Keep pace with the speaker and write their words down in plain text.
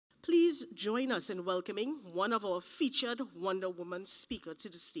please join us in welcoming one of our featured Wonder Woman speakers to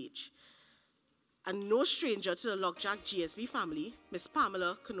the stage. And no stranger to the Lockjack GSB family, Miss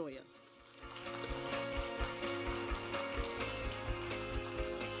Pamela Kanoya.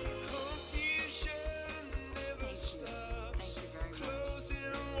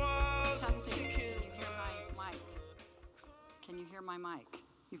 Can you hear my mic?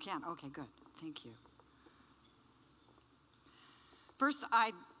 You can? Okay, good. Thank you. First,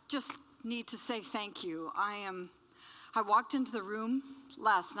 I just need to say thank you. I walked into the room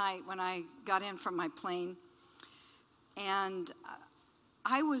last night when I got in from my plane, and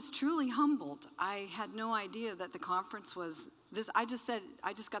I was truly humbled. I had no idea that the conference was this. I just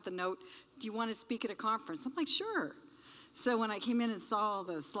got the note, do you want to speak at a conference? I'm like, sure. So when I came in and saw all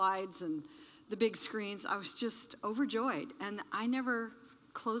the slides and the big screens, I was just overjoyed. And I never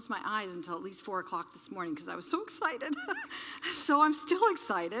closed my eyes until at least 4 o'clock this morning because I was so excited. So I'm still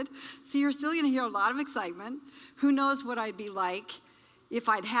excited. So you're still going to hear a lot of excitement. Who knows what I'd be like if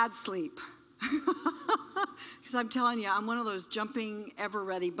I'd had sleep. Because I'm telling you, I'm one of those jumping,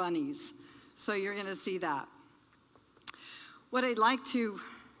 ever-ready bunnies. So you're going to see that. What I'd like to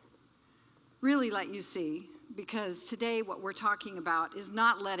really let you see, because today what we're talking about is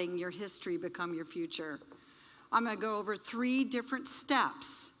not letting your history become your future. I'm going to go over 3 different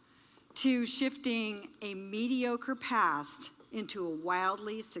steps to shifting a mediocre past into a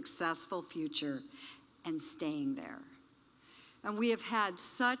wildly successful future and staying there. And we have had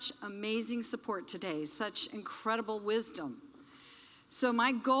such amazing support today, such incredible wisdom. So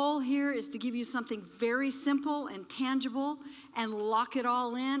my goal here is to give you something very simple and tangible and lock it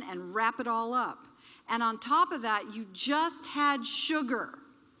all in and wrap it all up. And on top of that, you just had sugar.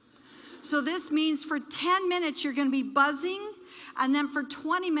 So this means for 10 minutes, you're going to be buzzing. And then for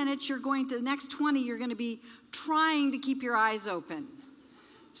 20 minutes, the next 20, you're going to be trying to keep your eyes open.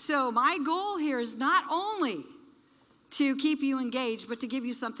 So my goal here is not only to keep you engaged, but to give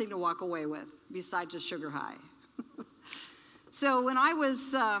you something to walk away with besides a sugar high. So when I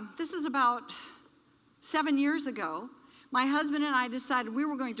was, this is about 7 years ago, my husband and I decided we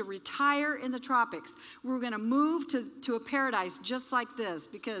were going to retire in the tropics. We were going to move to a paradise just like this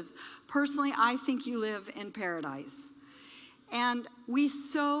because personally, I think you live in paradise. And we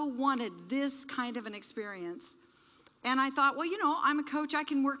so wanted this kind of an experience. And I thought, well, you know, I'm a coach. I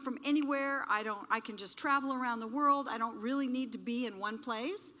can work from anywhere. I can just travel around the world. I don't really need to be in one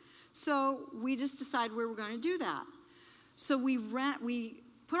place. So we just decided we were going to do that. So we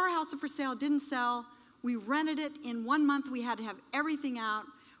put our house up for sale, didn't sell. We rented it. In 1 month, we had to have everything out.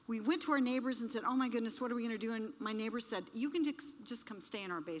 We went to our neighbors and said, oh my goodness, what are we going to do? And my neighbor said, you can just come stay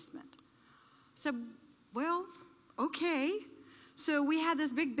in our basement. I said, well, okay. So we had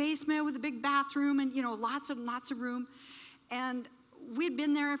this big basement with a big bathroom and, you know, lots of room. And we'd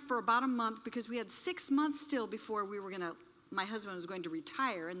been there for about a month because we had 6 months still before my husband was going to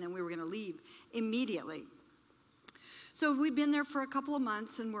retire, and then we were going to leave immediately. So we'd been there for a couple of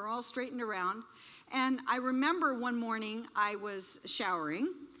months, and we're all straightened around. And I remember one morning I was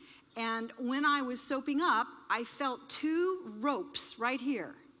showering, and when I was soaping up, I felt 2 ropes right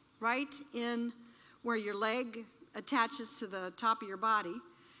here, right in where your leg attaches to the top of your body.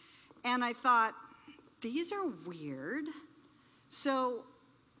 And I thought, these are weird. So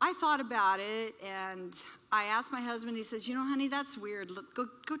I thought about it, and I asked my husband. He says, you know, honey, that's weird. Look,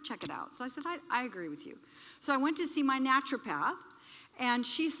 go check it out. So I said, I agree with you. So I went to see my naturopath, and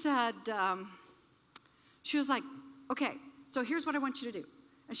she said, she was like, okay, so here's what I want you to do.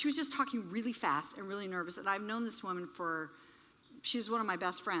 And she was just talking really fast and really nervous. And I've known this woman she's one of my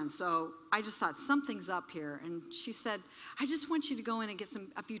best friends. So I just thought something's up here. And she said, I just want you to go in and get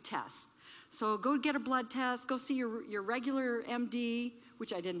a few tests. So go get a blood test, go see your regular MD,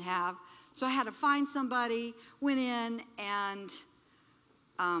 which I didn't have. So I had to find somebody, went in, and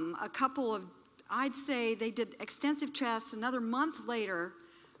a couple of, I'd say they did extensive tests. Another month later,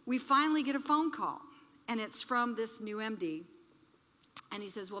 we finally get a phone call. And it's from this new MD. And he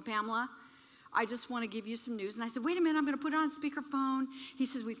says, well, Pamela, I just want to give you some news. And I said, wait a minute, I'm going to put it on speakerphone. He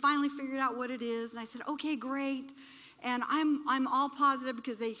says, we finally figured out what it is. And I said, okay, great. And I'm all positive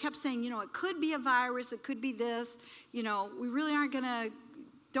because they kept saying, you know, it could be a virus, it could be this. You know, we really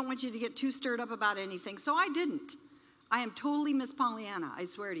don't want you to get too stirred up about anything. So I didn't. I am totally Miss Pollyanna, I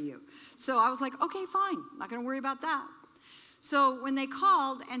swear to you. So I was like, okay, fine, not going to worry about that. So when they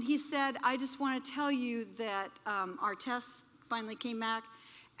called, and he said, I just want to tell you that our tests finally came back,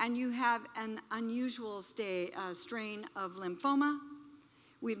 and you have an unusual strain of lymphoma.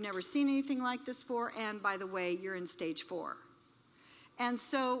 We've never seen anything like this before, and by the way, you're in stage 4. And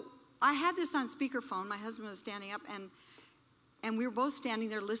so I had this on speakerphone. My husband was standing up, and And we were both standing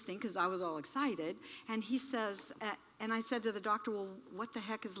there listening because I was all excited. And he says, and I said to the doctor, well, what the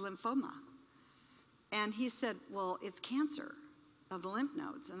heck is lymphoma? And he said, well, it's cancer of the lymph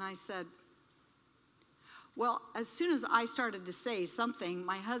nodes. And I said, well, as soon as I started to say something,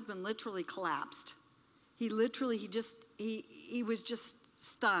 my husband literally collapsed. He was just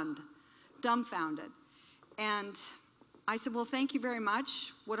stunned, dumbfounded. And I said, well, thank you very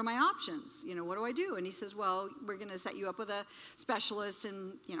much. What are my options? You know, what do I do? And he says, well, we're going to set you up with a specialist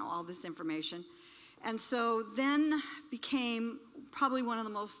and, you know, all this information. And so then became probably one of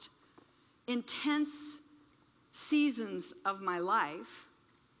the most intense seasons of my life.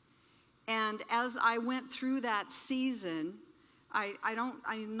 And as I went through that season,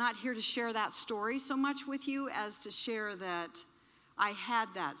 I'm not here to share that story so much with you as to share that I had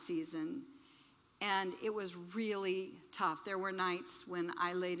that season. And it was really tough. There were nights when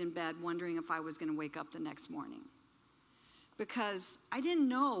I laid in bed wondering if I was going to wake up the next morning. Because I didn't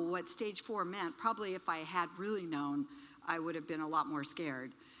know what stage 4 meant. Probably if I had really known, I would have been a lot more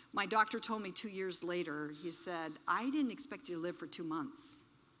scared. My doctor told me 2 years later, he said, I didn't expect you to live for 2 months.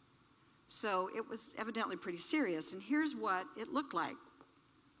 So it was evidently pretty serious. And here's what it looked like.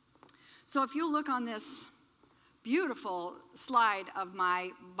 So if you look on this beautiful slide of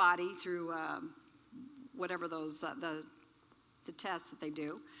my body through whatever those, the tests that they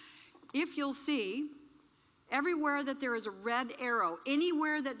do, if you'll see, everywhere that there is a red arrow,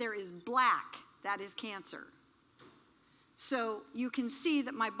 anywhere that there is black, that is cancer. So you can see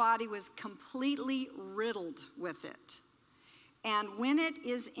that my body was completely riddled with it. And when it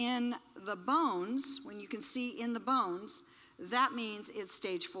is in the bones, when you can see in the bones, that means it's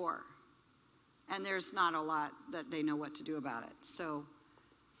stage 4. And there's not a lot that they know what to do about it. So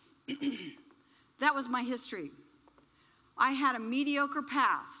that was my history. I had a mediocre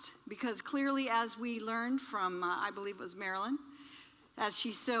past because clearly, as we learned from, I believe it was Marilyn, as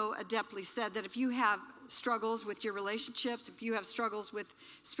she so adeptly said, that if you have struggles with your relationships, if you have struggles with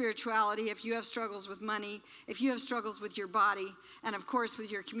spirituality, if you have struggles with money, if you have struggles with your body, and of course with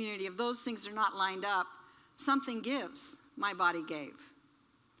your community, if those things are not lined up, something gives. My body gave.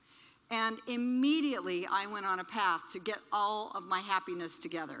 And immediately I went on a path to get all of my happiness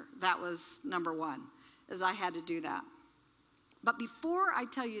together. That was number 1, is I had to do that. But before I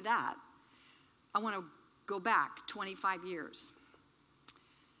tell you that, I want to go back 25 years.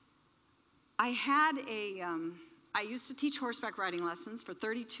 I used to teach horseback riding lessons for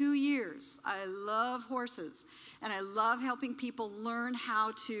 32 years. I love horses, and I love helping people learn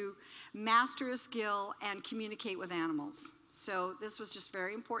how to master a skill and communicate with animals. So this was just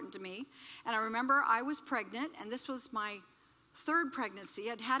very important to me. And I remember I was pregnant, and this was my 3rd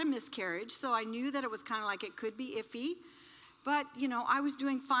pregnancy. I'd had a miscarriage, so I knew that it was kind of like it could be iffy. But, you know, I was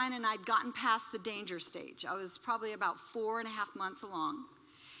doing fine, and I'd gotten past the danger stage. I was probably about 4.5 months along.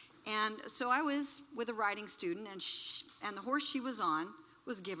 And so I was with a riding student, and the horse she was on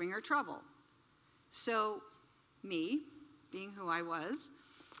was giving her trouble. So me, being who I was,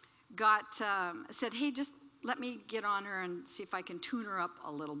 said, hey, just let me get on her and see if I can tune her up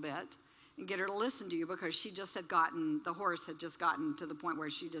a little bit and get her to listen to you, because she just had the horse had just gotten to the point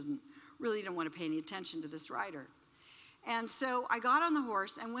where she didn't want to pay any attention to this rider. And so I got on the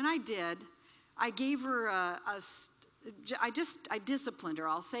horse, and when I did, I gave her I disciplined her,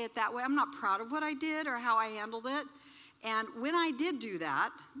 I'll say it that way. I'm not proud of what I did or how I handled it. And when I did do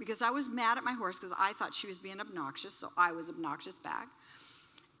that, because I was mad at my horse because I thought she was being obnoxious, so I was obnoxious back.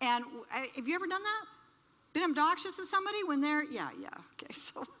 And have you ever done that? Been obnoxious to somebody when they're, yeah, okay.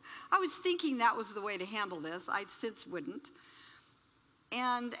 So I was thinking that was the way to handle this. I since wouldn't.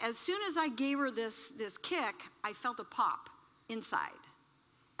 And as soon as I gave her this kick, I felt a pop inside,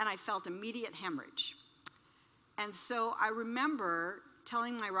 and I felt immediate hemorrhage. And so I remember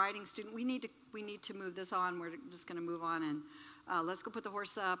telling my riding student, we need to move this on. We're just going to move on, and let's go put the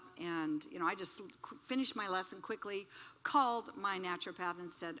horse up. And, you know, I just finished my lesson quickly, called my naturopath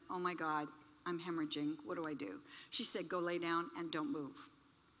and said, oh, my God, I'm hemorrhaging. What do I do? She said, go lay down and don't move.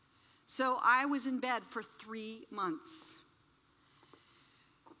 So I was in bed for 3 months.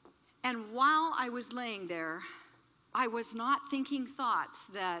 And while I was laying there, I was not thinking thoughts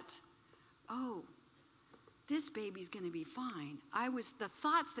that, oh, this baby's going to be fine. The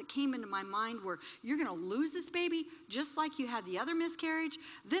thoughts that came into my mind were, you're going to lose this baby just like you had the other miscarriage.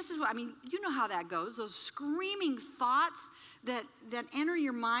 You know how that goes. Those screaming thoughts that enter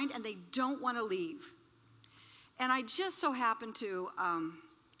your mind and they don't want to leave. And I just so happened to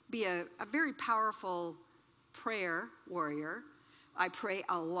be a very powerful prayer warrior. I pray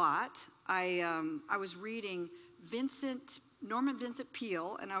a lot. I was reading Norman Vincent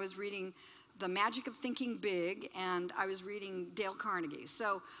Peale, and I was reading The Magic of Thinking Big, and I was reading Dale Carnegie.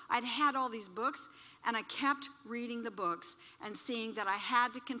 So I'd had all these books, and I kept reading the books and seeing that I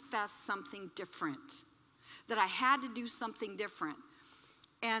had to confess something different, that I had to do something different.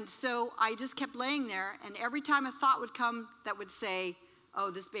 And so I just kept laying there, and every time a thought would come that would say,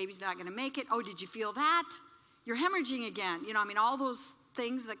 oh, this baby's not going to make it. Oh, did you feel that? You're hemorrhaging again. You know, I mean, all those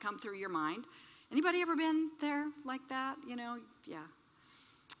things that come through your mind. Anybody ever been there like that? You know, yeah.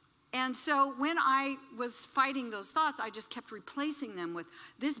 And so when I was fighting those thoughts, I just kept replacing them with,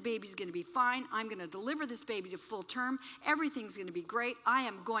 this baby's going to be fine. I'm going to deliver this baby to full term. Everything's going to be great. I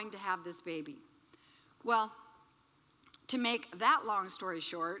am going to have this baby. Well, to make that long story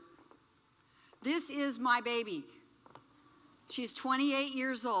short, this is my baby. She's 28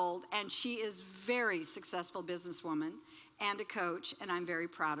 years old, and she is a very successful businesswoman and a coach, and I'm very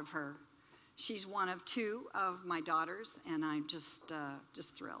proud of her. She's one of 2 of my daughters, and I'm just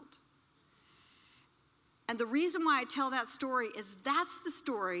thrilled. And the reason why I tell that story is that's the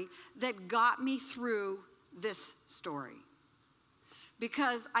story that got me through this story.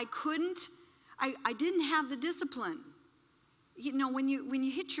 Because I didn't have the discipline. You know, when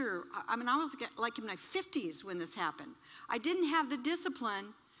you hit I was like in my 50s when this happened. I didn't have the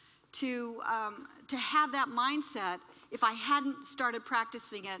discipline to have that mindset if I hadn't started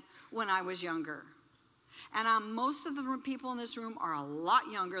practicing it when I was younger. And most of the people in this room are a lot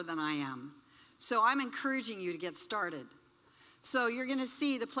younger than I am. So I'm encouraging you to get started. So you're going to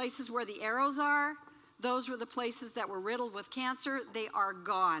see the places where the arrows are. Those were the places that were riddled with cancer. They are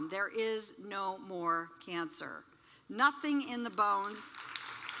gone. There is no more cancer. Nothing in the bones.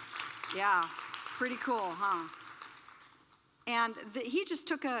 Yeah, pretty cool, huh? And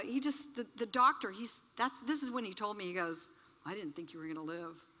the doctor, this is when he told me, he goes, I didn't think you were going to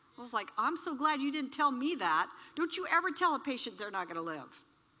live. I was like, I'm so glad you didn't tell me that. Don't you ever tell a patient they're not going to live.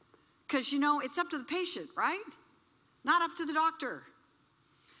 Because, you know, it's up to the patient, right? Not up to the doctor.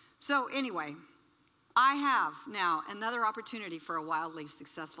 So anyway, I have now another opportunity for a wildly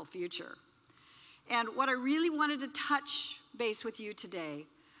successful future. And what I really wanted to touch base with you today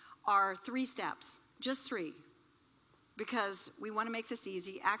are 3 steps, just 3, because we want to make this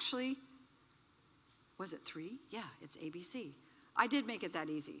easy. Actually, was it 3? Yeah, it's ABC. I did make it that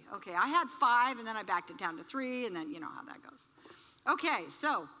easy. Okay, I had 5, and then I backed it down to 3, and then you know how that goes. Okay,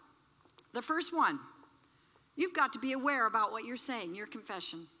 so the first one, you've got to be aware about what you're saying, your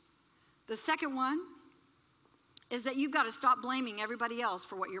confession. The second one is that you've got to stop blaming everybody else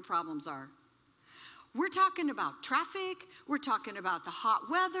for what your problems are. We're talking about traffic, we're talking about the hot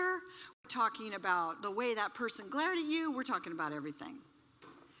weather, we're talking about the way that person glared at you, we're talking about everything.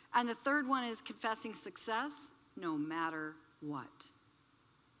 And the third one is confessing success no matter what.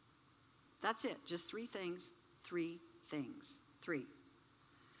 That's it, just 3 things, 3 things, 3.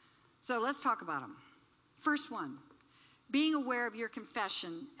 So let's talk about them. First one, being aware of your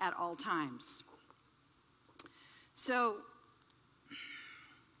confession at all times. So,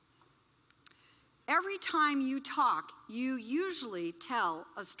 every time you talk, you usually tell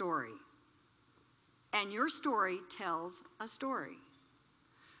a story. And your story tells a story.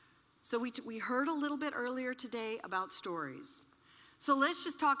 So we heard a little bit earlier today about stories. So let's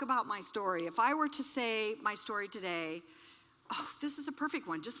just talk about my story. If I were to say my story today, oh, this is a perfect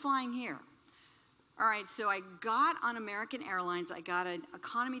one, just flying here. All right, so I got on American Airlines, I got an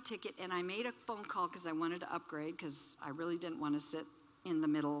economy ticket, and I made a phone call because I wanted to upgrade because I really didn't want to sit in the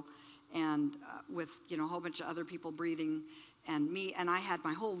middle and with, you know, a whole bunch of other people breathing and me, and I had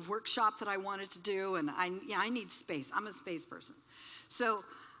my whole workshop that I wanted to do, and I need space. I'm a space person. So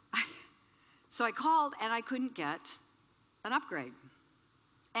I called, and I couldn't get an upgrade,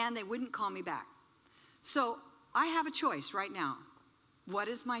 and they wouldn't call me back. So I have a choice right now. What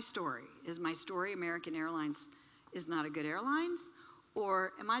is my story? Is my story American Airlines is not a good airlines?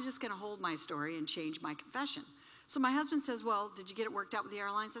 Or am I just going to hold my story and change my confession? So my husband says, well, did you get it worked out with the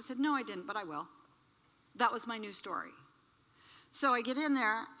airlines? I said, no, I didn't, but I will. That was my new story. So I get in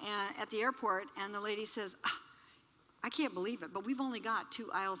there at the airport, and the lady says, I can't believe it, but we've only got 2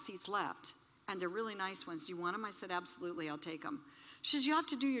 aisle seats left, and they're really nice ones. Do you want them? I said, absolutely, I'll take them. She says, you have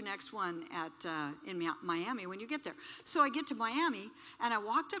to do your next one in Miami when you get there. So I get to Miami, and I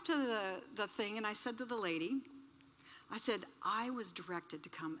walked up to the thing, and I said to the lady, I said, I was directed to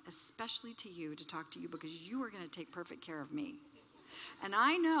come especially to you to talk to you because you are going to take perfect care of me. And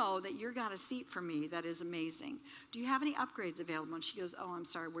I know that you've got a seat for me that is amazing. Do you have any upgrades available? And she goes, oh, I'm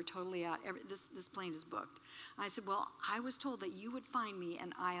sorry, we're totally out. This plane is booked. I said, well, I was told that you would find me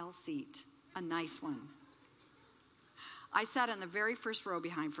an aisle seat, a nice one. I sat in the very first row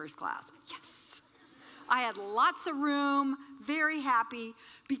behind first class. Yes. I had lots of room, very happy,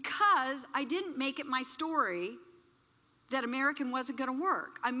 because I didn't make it my story that American wasn't going to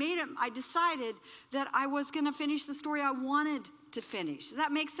work. I decided that I was going to finish the story I wanted to finish. Does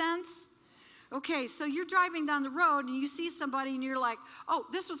that make sense? Okay, so you're driving down the road and you see somebody and you're like, oh,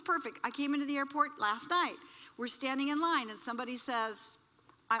 this was perfect. I came into the airport last night. We're standing in line and somebody says,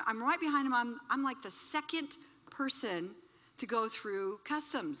 I'm right behind him. I'm like the second person to go through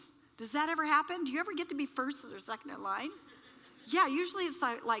customs. Does that ever happen? Do you ever get to be first or second in line? Yeah, usually it's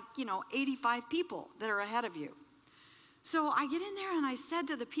like 85 people that are ahead of you. So I get in there and I said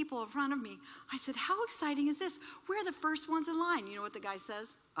to the people in front of me, I said, how exciting is this? We're the first ones in line. You know what the guy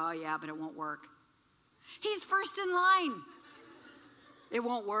says? Oh yeah, but it won't work. He's first in line. It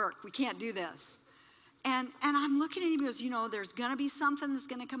won't work. We can't do this. And I'm looking at him, he goes, there's going to be something that's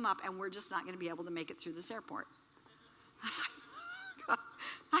going to come up and we're just not going to be able to make it through this airport.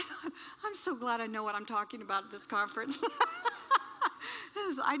 I thought, I'm so glad I know what I'm talking about at this conference.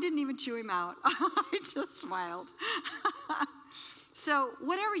 I didn't even chew him out. I just smiled. So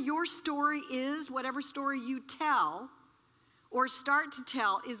whatever your story is, whatever story you tell or start to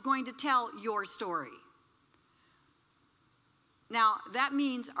tell is going to tell your story. Now, that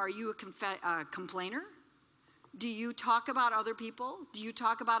means, are you a complainer? Do you talk about other people? Do you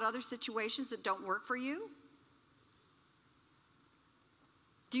talk about other situations that don't work for you?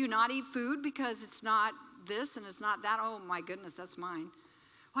 Do you not eat food because it's not this and it's not that? Oh my goodness, that's mine.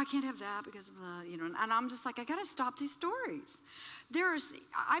 Well, I can't have that because of the, and I'm just like, I got to stop these stories.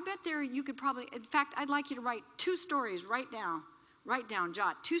 I bet you could probably, in fact, I'd like you to write 2 stories, write down,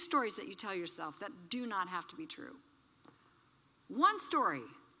 jot 2 stories that you tell yourself that do not have to be true. 1 story,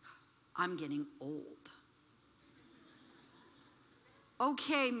 I'm getting old.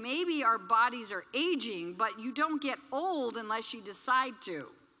 Okay, maybe our bodies are aging, but you don't get old unless you decide to.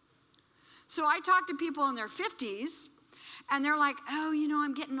 So I talk to people in their 50s, and they're like, oh,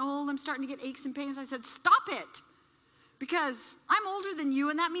 I'm getting old. I'm starting to get aches and pains. I said, stop it, because I'm older than you,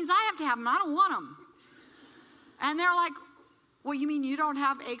 and that means I have to have them. I don't want them. And they're like, well, you mean you don't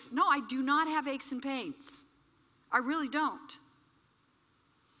have aches? No, I do not have aches and pains. I really don't.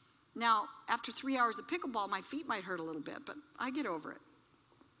 Now, after 3 hours of pickleball, my feet might hurt a little bit, but I get over it.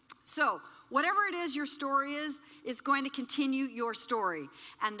 So whatever it is your story is, it's going to continue your story,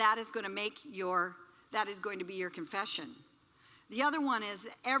 and that is going to be your confession. The other one is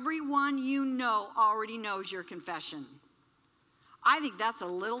everyone you know already knows your confession. I think that's a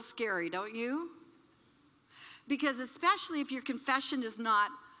little scary, don't you? Because especially if your confession is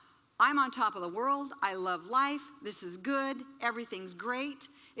not, I'm on top of the world, I love life, this is good, everything's great.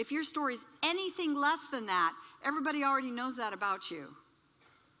 If your story is anything less than that, everybody already knows that about you.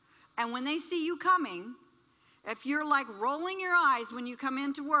 And when they see you coming, if you're like rolling your eyes when you come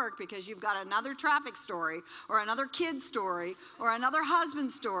into work because you've got another traffic story or another kid story or another husband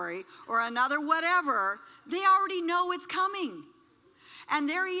story or another whatever, they already know it's coming. And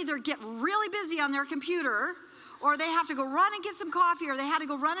they're either get really busy on their computer or they have to go run and get some coffee or they had to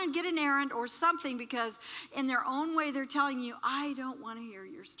go run and get an errand or something because in their own way they're telling you, I don't want to hear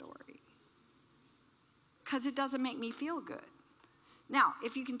your story because it doesn't make me feel good. Now,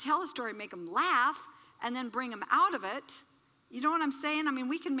 if you can tell a story, make them laugh, and then bring them out of it, you know what I'm saying? I mean,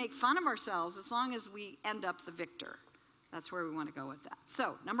 we can make fun of ourselves as long as we end up the victor. That's where we want to go with that.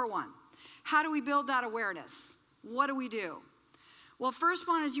 So, number 1, how do we build that awareness? What do we do? Well, first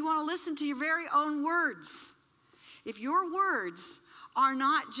one is you want to listen to your very own words. If your words are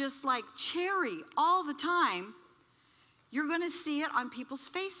not just like cherry all the time, you're going to see it on people's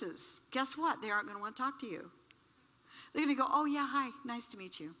faces. Guess what? They aren't going to want to talk to you. They're going to go, oh, yeah, hi, nice to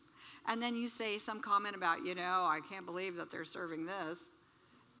meet you. And then you say some comment about, I can't believe that they're serving this.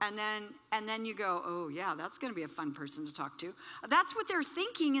 And then you go, oh, yeah, that's going to be a fun person to talk to. That's what they're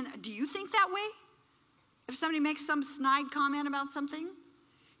thinking. And do you think that way? If somebody makes some snide comment about something,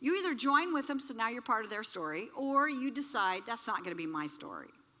 you either join with them, so now you're part of their story, or you decide that's not going to be my story.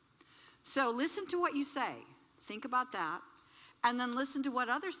 So listen to what you say. Think about that. And then listen to what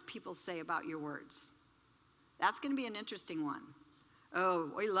other people say about your words. That's going to be an interesting one.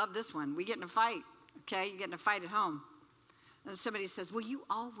 Oh, we love this one. We get in a fight, okay? You get in a fight at home. And somebody says, well, you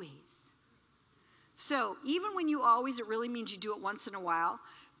always. So even when you always, it really means you do it once in a while.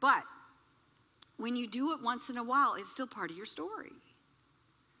 But when you do it once in a while, it's still part of your story.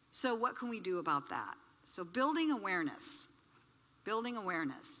 So what can we do about that? So building awareness. Building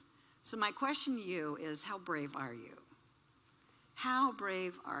awareness. So my question to you is, how brave are you? How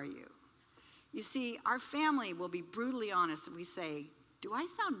brave are you? You see, our family will be brutally honest if we say, do I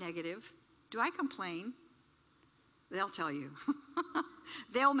sound negative? Do I complain? They'll tell you.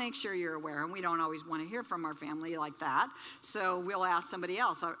 They'll make sure you're aware, and we don't always want to hear from our family like that, so we'll ask somebody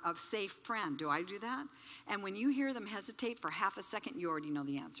else, a safe friend. Do I do that? And when you hear them hesitate for half a second, you already know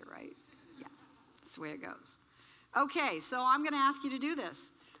the answer, right? Yeah, that's the way it goes. Okay, so I'm going to ask you to do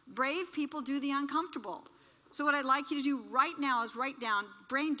this. Brave people do the uncomfortable. So what I'd like you to do right now is write down,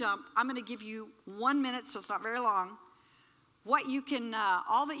 brain dump. I'm going to give you 1 minute, so it's not very long. What you can,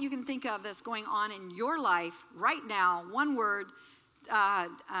 all that you can think of that's going on in your life right now, one word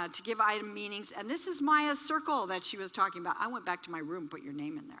to give item meanings. And this is Maya's circle that she was talking about. I went back to my room, put your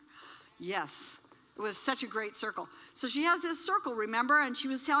name in there. Yes, it was such a great circle. So she has this circle, remember? And she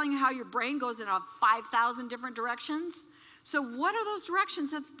was telling you how your brain goes in 5,000 different directions. So what are those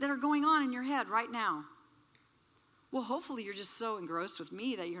directions that are going on in your head right now? Well, hopefully you're just so engrossed with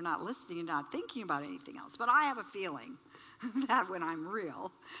me that you're not listening and not thinking about anything else. But I have a feeling that when I'm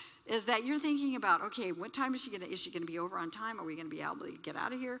real, is that you're thinking about, okay, what time is she gonna be over on time? Are we gonna be able to get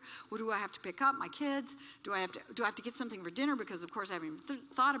out of here? What do I have to pick up? My kids? Do I have to get something for dinner? Because of course I haven't even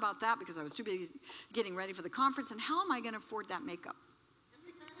thought about that because I was too busy getting ready for the conference. And how am I gonna afford that makeup?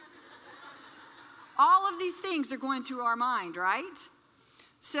 All of these things are going through our mind, right?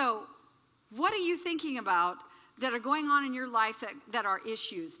 So what are you thinking about that are going on in your life that are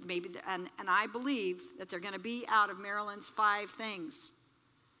issues? Maybe, and I believe that they're going to be out of Marilyn's 5 things.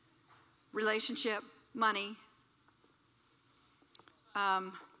 Relationship, money,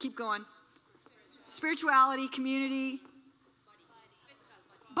 keep going. Spirituality, community.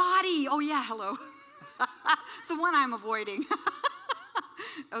 Body, oh yeah, hello. The one I'm avoiding.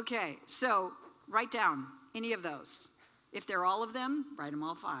 Okay, so write down any of those. If they're all of them, write them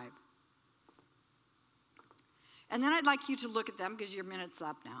all 5. And then I'd like you to look at them, because your minute's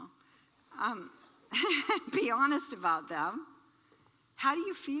up now. Be honest about them. How do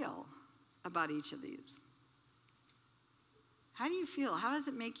you feel about each of these? How do you feel? How does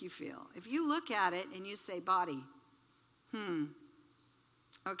it make you feel? If you look at it and you say body,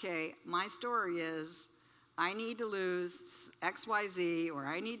 okay, my story is I need to lose XYZ, or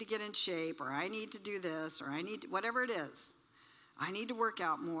I need to get in shape, or I need to do this, or I need to, whatever it is. I need to work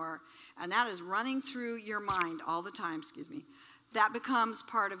out more, and that is running through your mind all the time, that becomes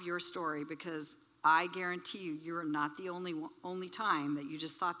part of your story, because I guarantee you, you're not the only time that you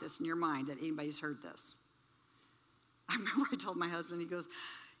just thought this in your mind that anybody's heard this. I remember I told my husband, he goes,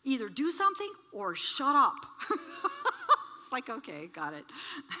 either do something or shut up. It's like, okay, got it.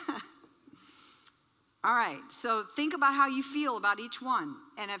 All right, so think about how you feel about each one,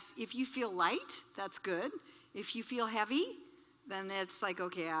 and if you feel light, that's good. If you feel heavy, then it's like,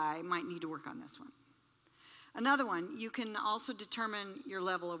 okay, I might need to work on this one. Another one, you can also determine your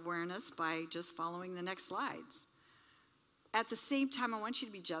level of awareness by just following the next slides. At the same time, I want you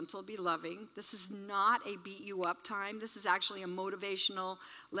to be gentle, be loving. This is not a beat you up time. This is actually a motivational,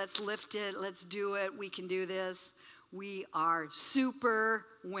 let's lift it, let's do it, we can do this. We are super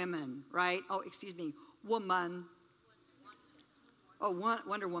women, right? Oh, excuse me, woman. Oh,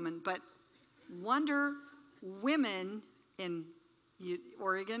 Wonder Woman, but Wonder Women in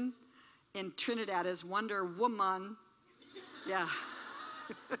Oregon, in Trinidad is Wonder Woman. Yeah.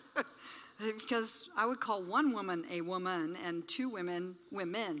 Because I would call one woman a woman and 2 women,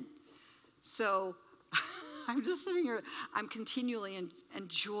 women. So I'm just sitting here, I'm continually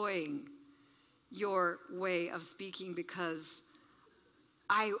enjoying your way of speaking, because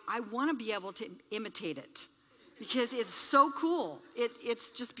I want to be able to imitate it, because it's so cool.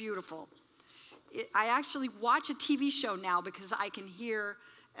 It's just beautiful. I actually watch a TV show now because I can hear,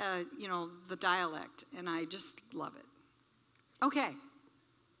 the dialect, and I just love it. Okay.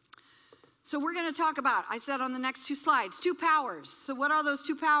 So we're going to talk about, I said on the next 2 slides, 2 powers. So what are those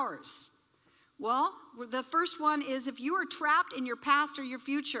 2 powers? Well, the first one is if you are trapped in your past or your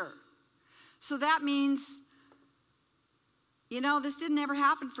future. So that means, this didn't ever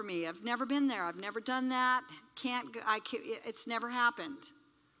happen for me. I've never been there. I've never done that. It's never happened.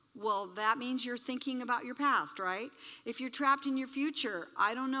 Well, that means you're thinking about your past, right? If you're trapped in your future,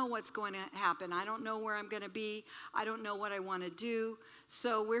 I don't know what's going to happen. I don't know where I'm going to be. I don't know what I want to do.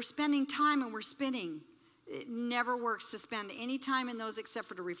 So we're spending time and we're spinning. It never works to spend any time in those except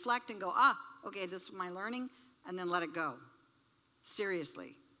for to reflect and go, okay, this is my learning, and then let it go.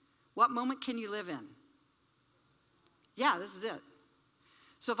 Seriously. What moment can you live in? Yeah, this is it.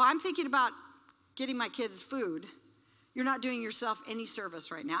 So if I'm thinking about getting my kids food, you're not doing yourself any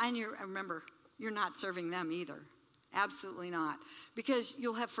service right now. And remember, you're not serving them either. Absolutely not. Because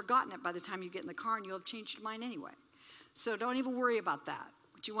you'll have forgotten it by the time you get in the car, and you'll have changed your mind anyway. So don't even worry about that.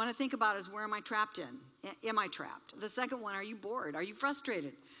 What you want to think about is, where am I trapped in? Am I trapped? The second one, are you bored? Are you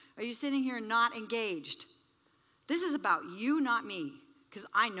frustrated? Are you sitting here not engaged? This is about you, not me, because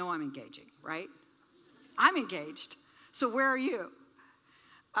I know I'm engaging, right? I'm engaged. So where are you?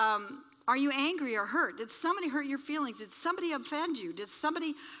 Are you angry or hurt? Did somebody hurt your feelings? Did somebody offend you? Did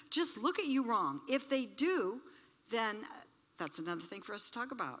somebody just look at you wrong? If they do, then that's another thing for us to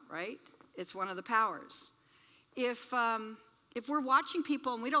talk about, right? It's one of the powers. If we're watching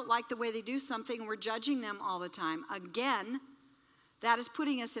people and we don't like the way they do something and we're judging them all the time, again, that is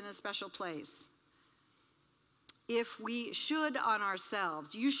putting us in a special place. If we should on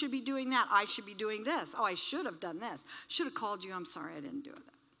ourselves, you should be doing that, I should be doing this. Oh, I should have done this. Should have called you, I'm sorry I didn't do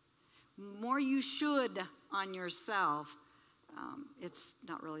it. More you should on yourself, it's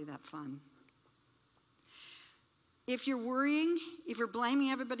not really that fun. If you're worrying, if you're blaming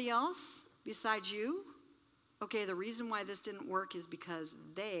everybody else besides you, okay, the reason why this didn't work is because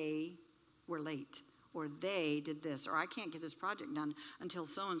they were late, or they did this, or I can't get this project done until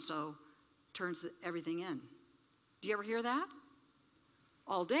so-and-so turns everything in. Do you ever hear that?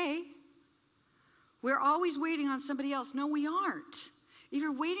 All day. We're always waiting on somebody else. No, we aren't. If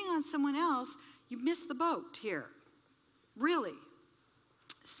you're waiting on someone else, you missed the boat here. Really.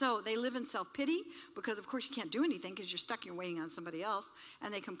 So they live in self-pity because, of course, you can't do anything because you're stuck, you're waiting on somebody else,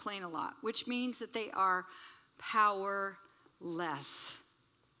 and they complain a lot, which means that they are powerless.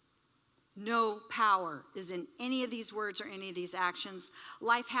 No power is in any of these words or any of these actions.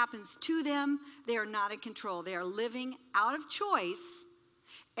 Life happens to them. They are not in control. They are living out of choice.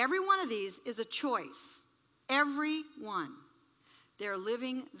 Every one of these is a choice. Every one. They're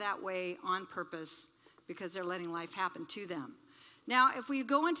living that way on purpose because they're letting life happen to them. Now, if we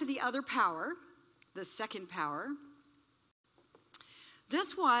go into the other power, the second power,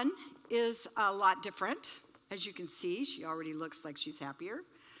 this one is a lot different. As you can see, she already looks like she's happier.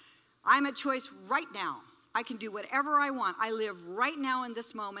 I'm at choice right now. I can do whatever I want. I live right now in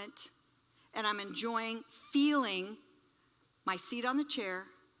this moment, and I'm enjoying feeling my seat on the chair.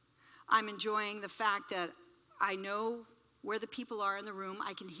 I'm enjoying the fact that I know where the people are in the room.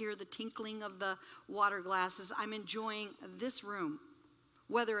 I can hear the tinkling of the water glasses. I'm enjoying this room,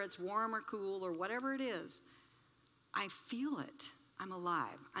 whether it's warm or cool or whatever it is. I feel it. I'm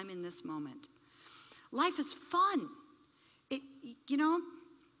alive. I'm in this moment. Life is fun.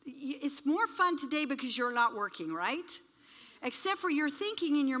 It's more fun today because you're not working, right? Except for you're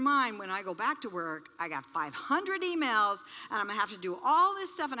thinking in your mind, when I go back to work, I got 500 emails, and I'm going to have to do all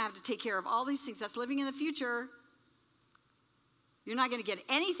this stuff, and I have to take care of all these things. That's living in the future. You're not going to get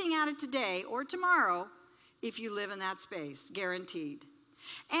anything out of today or tomorrow if you live in that space, guaranteed.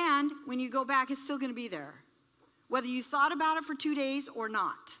 And when you go back, it's still going to be there, whether you thought about it for 2 days or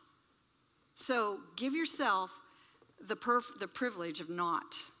not. So give yourself the privilege of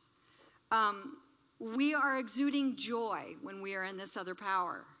not. We are exuding joy when we are in this other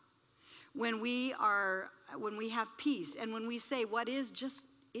power. When we have peace, and when we say what is just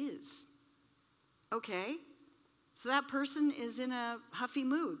is. Okay? So that person is in a huffy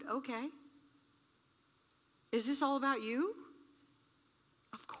mood. Okay. Is this all about you?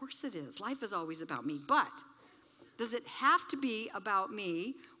 Of course it is. Life is always about me. But does it have to be about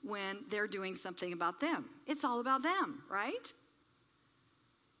me when they're doing something about them? It's all about them, right?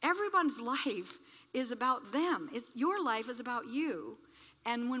 Everyone's life is about them. Your life is about you.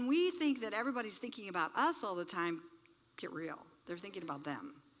 And when we think that everybody's thinking about us all the time, get real. They're thinking about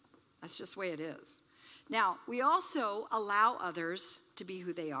them. That's just the way it is. Now, we also allow others to be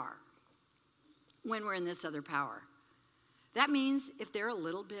who they are when we're in this other power. That means if they're a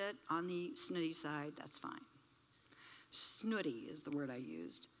little bit on the snooty side, that's fine. Snooty is the word I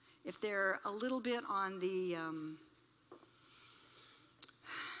used. If they're a little bit on the,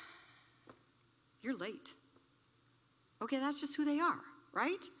 you're late. Okay, that's just who they are,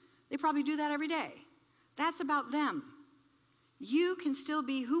 right? They probably do that every day. That's about them. You can still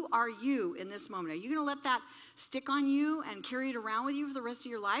be who are you in this moment. Are you going to let that stick on you and carry it around with you for the rest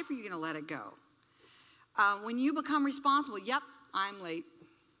of your life, or are you going to let it go? When you become responsible, yep, I'm late.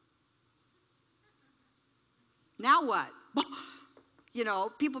 Now what?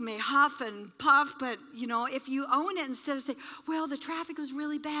 People may huff and puff, but, if you own it instead of saying, well, the traffic was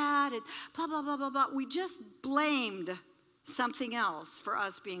really bad and blah, blah, blah, blah, blah. We just blamed something else for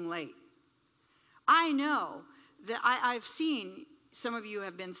us being late. I know that I've seen, some of you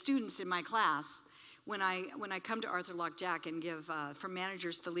have been students in my class, when I come to Arthur Lock Jack and give From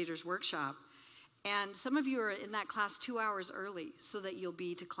Managers to Leaders workshop. And some of you are in that class 2 hours early so that you'll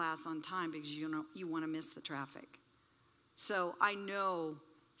be to class on time because you want to miss the traffic. So I know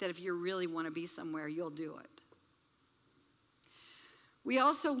that if you really want to be somewhere, you'll do it. We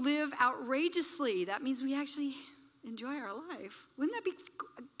also live outrageously. That means we actually enjoy our life. Wouldn't that be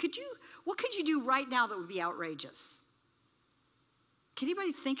what could you do right now that would be outrageous? Can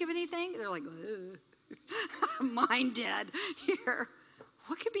anybody think of anything? They're like, mine did here.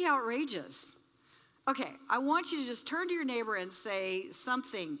 What could be outrageous? Okay, I want you to just turn to your neighbor and say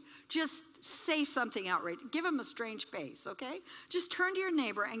something. Just say something outrageous. Give him a strange face, okay? Just turn to your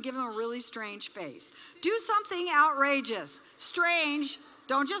neighbor and give him a really strange face. Do something outrageous. Strange.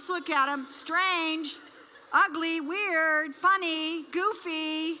 Don't just look at him. Strange. Ugly, weird, funny,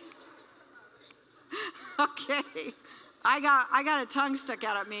 goofy. Okay. I got a tongue stuck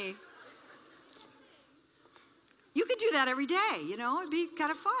out at me. You could do that every day, you know? It'd be kind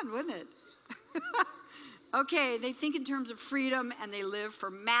of fun, wouldn't it? Okay, they think in terms of freedom and they live for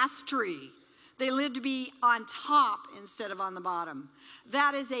mastery. They live to be on top instead of on the bottom.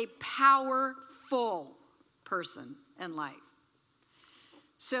 That is a powerful person in life.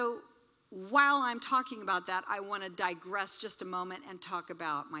 So while I'm talking about that, I want to digress just a moment and talk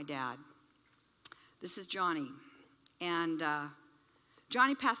about my dad. This is Johnny. And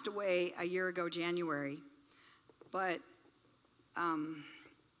Johnny passed away a year ago, January. But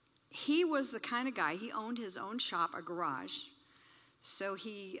he was the kind of guy, he owned his own shop, a garage. So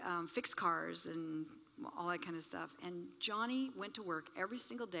he fixed cars and all that kind of stuff. And Johnny went to work every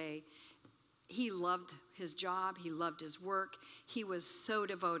single day. He loved his job. He loved his work. He was so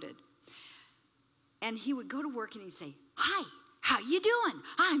devoted. And he would go to work and he'd say, "Hi, how you doing?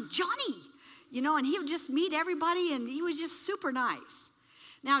 I'm Johnny." You know, and he would just meet everybody and he was just super nice.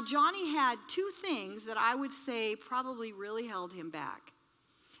 Now, Johnny had two things that I would say probably really held him back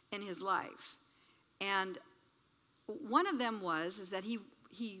in his life. And one of them is that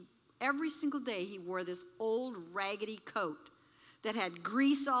he every single day he wore this old raggedy coat that had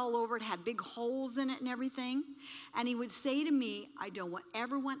grease all over it, had big holes in it and everything. And he would say to me, "I don't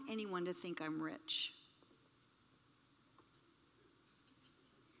ever want anyone to think I'm rich.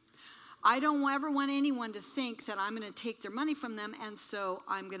 I don't ever want anyone to think that I'm going to take their money from them, and so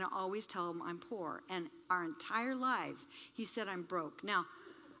I'm going to always tell them I'm poor." And our entire lives, he said, "I'm broke." Now,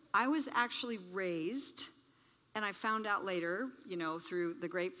 I was actually raised, and I found out later, you know, through the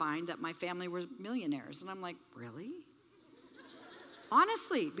grapevine that my family were millionaires. And I'm like, really?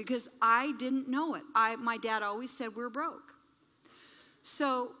 Honestly, because I didn't know it. My dad always said we're broke.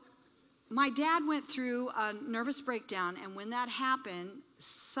 So my dad went through a nervous breakdown, and when that happened,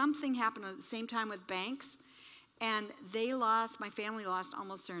 something happened at the same time with banks, and my family lost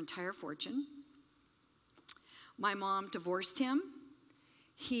almost their entire fortune. My mom divorced him.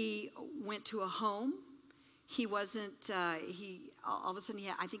 He went to a home. He wasn't, all of a sudden,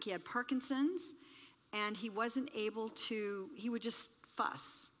 I think he had Parkinson's, and he wasn't able to, he would just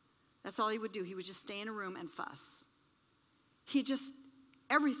fuss. That's all he would do. He would just stay in a room and fuss.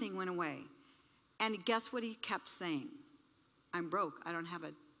 Everything went away. And guess what he kept saying? "I'm broke. I don't have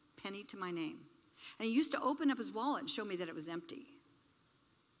a penny to my name." And he used to open up his wallet and show me that it was empty.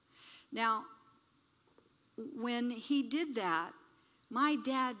 Now, when he did that, my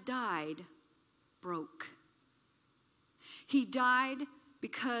dad died broke. He died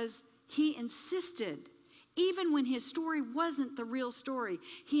because he insisted, even when his story wasn't the real story,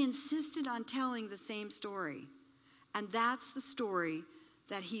 he insisted on telling the same story. And that's the story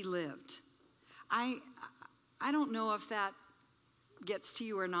that he lived. I don't know if that gets to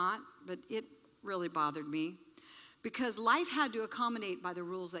you or not, but it really bothered me because life had to accommodate by the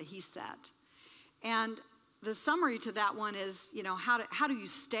rules that he set. And the summary to that one is, you know, how do you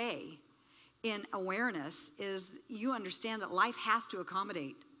stay in awareness is you understand that life has to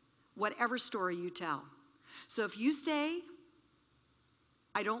accommodate whatever story you tell. So if you say,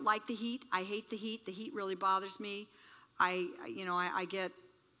 "I don't like the heat, I hate the heat really bothers me, I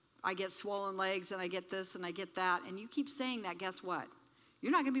get swollen legs and I get this and I get that," and you keep saying that, guess what?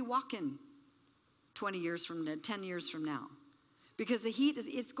 You're not going to be walking 20 years from now, 10 years from now. Because the heat,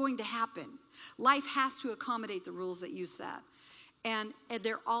 it's going to happen. Life has to accommodate the rules that you set. And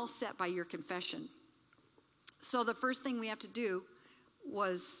they're all set by your confession. So the first thing we have to do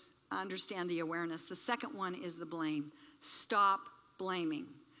was understand the awareness. The second one is the blame. Stop blaming.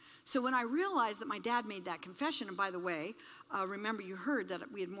 So when I realized that my dad made that confession, and by the way, remember you heard that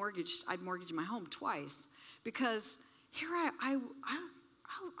I'd mortgaged my home twice, because here I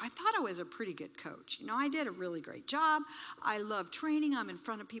thought I was a pretty good coach. You know, I did a really great job. I love training. I'm in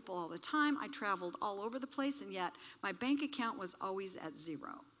front of people all the time. I traveled all over the place, and yet my bank account was always at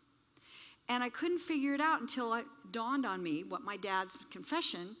zero. And I couldn't figure it out until it dawned on me what my dad's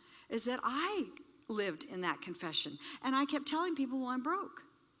confession is, that I lived in that confession. And I kept telling people, "Well, I'm broke."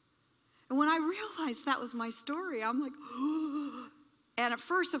 And when I realized that was my story, I'm like, oh. And at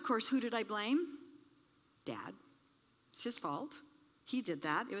first, of course, who did I blame? Dad. It's his fault. He did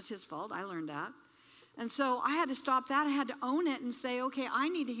that. It was his fault. I learned that. And so I had to stop that. I had to own it and say, okay, I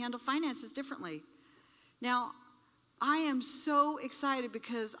need to handle finances differently. Now, I am so excited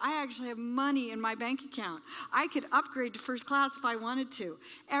because I actually have money in my bank account. I could upgrade to first class if I wanted to.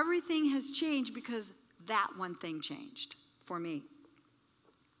 Everything has changed because that one thing changed for me.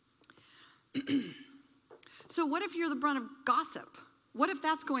 So what if you're the brunt of gossip? What if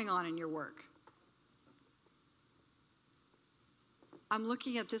that's going on in your work? I'm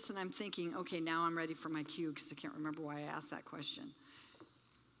looking at this and I'm thinking, okay, now I'm ready for my cue because I can't remember why I asked that question.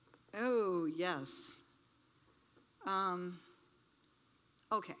 Oh, yes.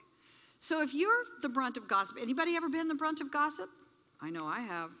 Okay. So if you're the brunt of gossip, anybody ever been the brunt of gossip? I know I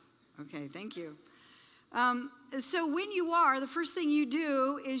have. Okay, thank you. So when you are, the first thing you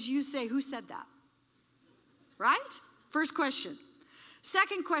do is you say, who said that? Right? First question.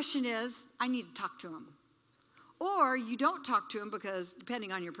 Second question is, I need to talk to him. Or you don't talk to him because,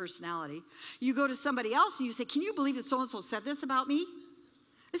 depending on your personality, you go to somebody else and you say, can you believe that so-and-so said this about me?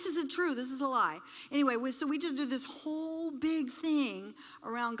 This isn't true. This is a lie. Anyway, so we just do this whole big thing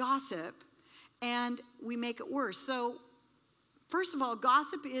around gossip, and we make it worse. So, first of all,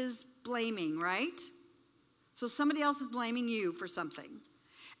 gossip is blaming, right? So somebody else is blaming you for something.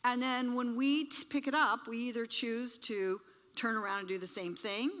 And then when we pick it up, we either choose to turn around and do the same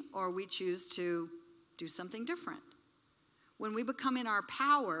thing, or we choose to do something different. When we become in our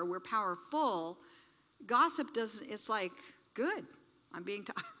power, we're powerful. Gossip doesn't, it's like, good. I'm being,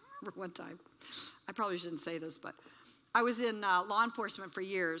 I remember one time, I probably shouldn't say this, but I was in law enforcement for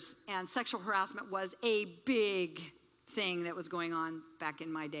years, and sexual harassment was a big thing that was going on back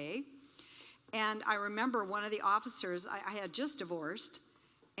in my day. And I remember one of the officers, I had just divorced,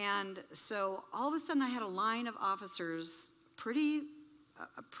 and so all of a sudden I had a line of officers,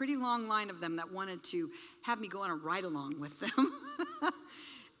 a pretty long line of them that wanted to have me go on a ride-along with them.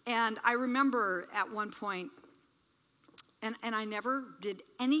 And I remember at one point, and I never did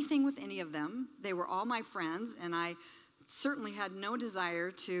anything with any of them. They were all my friends, and I certainly had no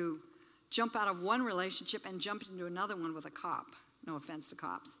desire to jump out of one relationship and jump into another one with a cop. No offense to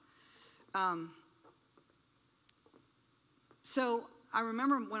cops. So I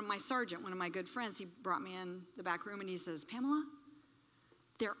remember when my sergeant, one of my good friends, he brought me in the back room and he says, Pamela,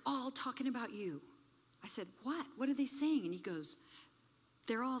 they're all talking about you. I said, what? What are they saying? And he goes,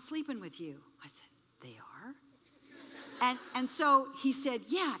 they're all sleeping with you. I said, they are? And so he said,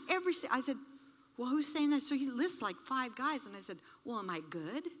 yeah, I said, well, who's saying that? So he lists like 5 guys. And I said, well, am I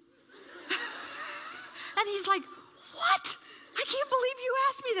good? And he's like, what? I can't believe you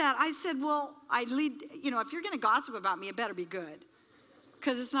asked me that. I said, well, if you're going to gossip about me, it better be good.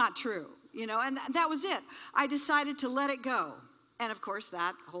 Because it's not true, and that was it. I decided to let it go. And of course,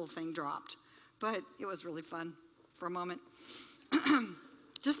 that whole thing dropped. But it was really fun for a moment.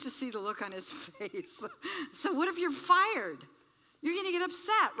 Just to see the look on his face. So what if you're fired? You're going to get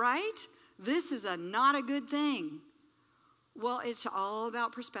upset, right? This is not a good thing. Well, it's all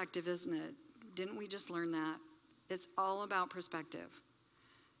about perspective, isn't it? Didn't we just learn that? It's all about perspective.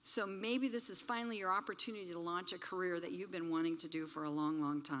 So maybe this is finally your opportunity to launch a career that you've been wanting to do for a long,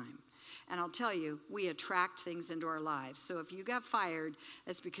 long time. And I'll tell you, we attract things into our lives. So if you got fired,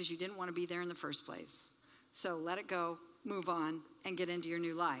 it's because you didn't want to be there in the first place. So let it go, move on, and get into your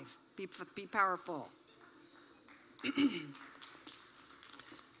new life. Be powerful.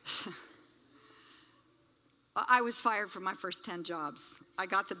 I was fired from my first 10 jobs. I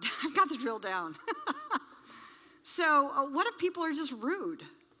got the drill down. So what if people are just rude?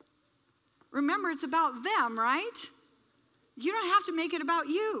 Remember, it's about them, right? You don't have to make it about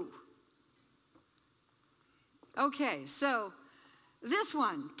you. Okay, so this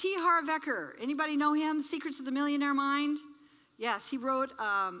one, T. Harv Eker. Anybody know him? Secrets of the Millionaire Mind? Yes, he wrote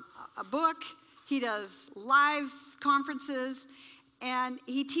a book. He does live conferences, and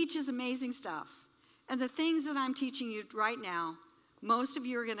he teaches amazing stuff. And the things that I'm teaching you right now, most of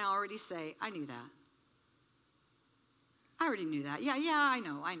you are going to already say, I knew that. I already knew that. Yeah, I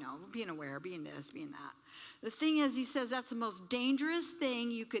know. Being aware, being this, being that. The thing is, he says that's the most dangerous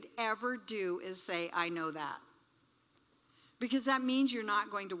thing you could ever do is say, I know that. Because that means you're not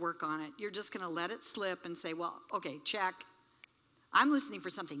going to work on it. You're just going to let it slip and say, well, okay, check. I'm listening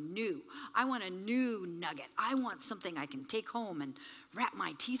for something new. I want a new nugget. I want something I can take home and wrap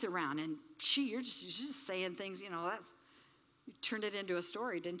my teeth around. And you're just saying things, you turned it into a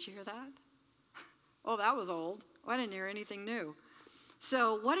story. Didn't you hear that? Oh, that was old. I didn't hear anything new.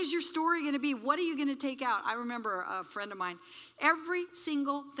 So what is your story going to be? What are you going to take out? I remember a friend of mine, every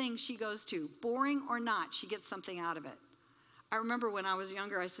single thing she goes to, boring or not, she gets something out of it. I remember when I was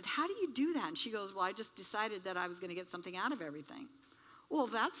younger, I said, how do you do that? And she goes, well, I just decided that I was going to get something out of everything. Well,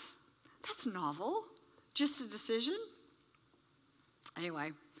 that's novel. Just a decision?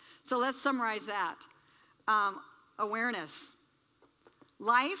 Anyway, so let's summarize that. Awareness.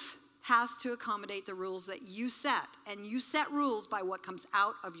 Life has to accommodate the rules that you set, and you set rules by what comes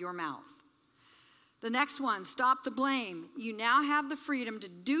out of your mouth. The next one, stop the blame. You now have the freedom to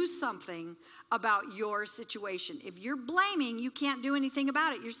do something about your situation. If you're blaming, you can't do anything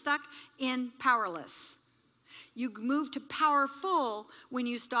about it. You're stuck in powerless. You move to powerful when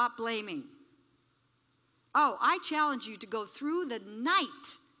you stop blaming. Oh, I challenge you to go through the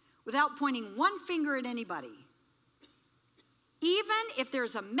night without pointing one finger at anybody. Even if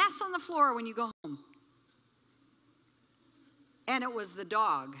there's a mess on the floor when you go home. And it was the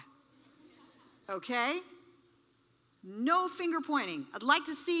dog. Okay? No finger pointing. I'd like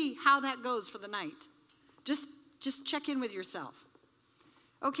to see how that goes for the night. Just check in with yourself.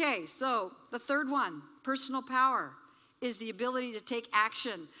 Okay, so the third one, personal power, is the ability to take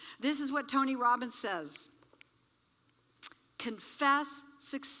action. This is what Tony Robbins says. Confess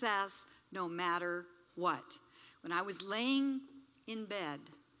success no matter what. When I was laying in bed,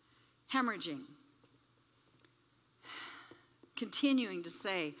 hemorrhaging, continuing to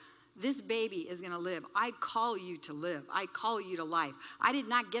say, this baby is going to live. I call you to live. I call you to life. I did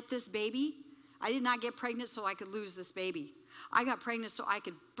not get this baby. I did not get pregnant so I could lose this baby. I got pregnant so I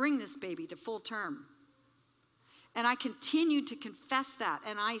could bring this baby to full term. And I continued to confess that,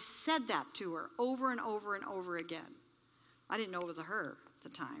 and I said that to her over and over and over again. I didn't know it was a her at the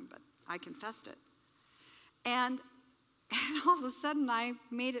time, but I confessed it. And all of a sudden, I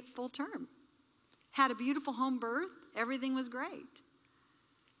made it full term. Had a beautiful home birth. Everything was great.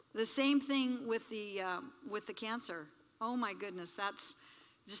 The same thing with the cancer. Oh my goodness, that's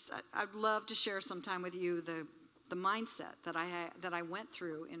just, I'd love to share sometime with you the mindset that I went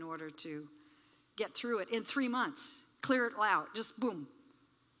through in order to get through it in 3 months. Clear it out, just boom.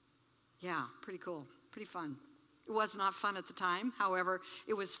 Yeah, pretty cool, pretty fun. It was not fun at the time. However,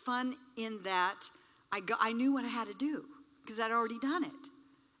 it was fun in that I knew what I had to do because I'd already done it.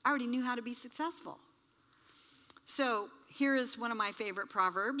 I already knew how to be successful. So here is one of my favorite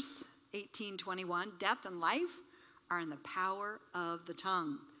Proverbs, 18:21. Death and life are in the power of the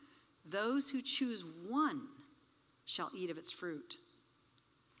tongue. Those who choose one shall eat of its fruit.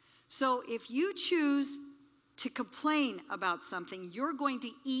 So if you choose to complain about something, you're going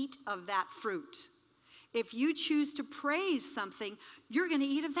to eat of that fruit. If you choose to praise something, you're going to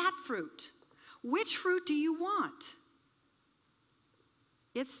eat of that fruit. Which fruit do you want?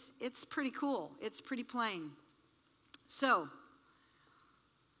 It's pretty cool. It's pretty plain. So,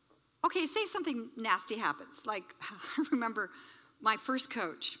 okay, say something nasty happens. Like, I remember my first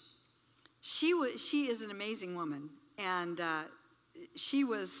coach. She is an amazing woman, and she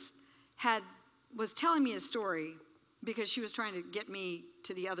was telling me a story because she was trying to get me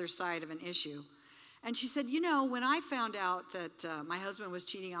to the other side of an issue. And she said, you know, when I found out that my husband was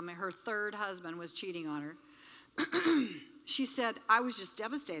cheating on me, her third husband was cheating on her, she said, I was just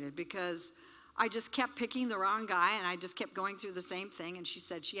devastated because I just kept picking the wrong guy, and I just kept going through the same thing. And she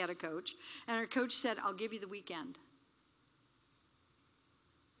said she had a coach, and her coach said, I'll give you the weekend.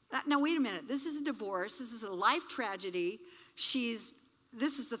 Now, wait a minute. This is a divorce. This is a life tragedy.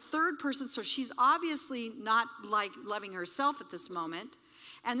 This is the third person, so she's obviously not like loving herself at this moment.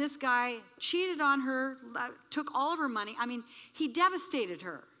 And this guy cheated on her, took all of her money. I mean, he devastated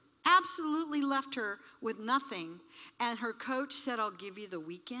her, absolutely left her with nothing. And her coach said, I'll give you the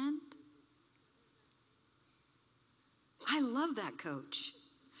weekend. I love that coach.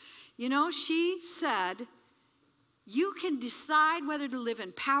 You know, she said, you can decide whether to live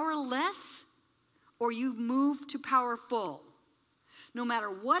in powerless or you move to powerful. No matter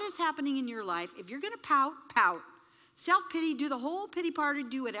what is happening in your life, if you're going to pout, pout. Self-pity, do the whole pity party,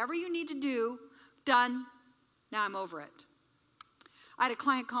 do whatever you need to do. Done. Now I'm over it. I had a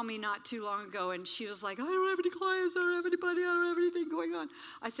client call me not too long ago, and she was like, I don't have any clients, I don't have anybody, I don't have anything going on.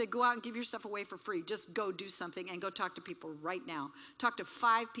 I said, go out and give your stuff away for free. Just go do something and go talk to people right now. Talk to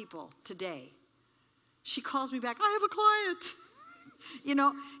 5 people today. She calls me back, I have a client. You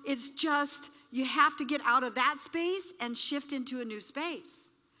know, it's just, you have to get out of that space and shift into a new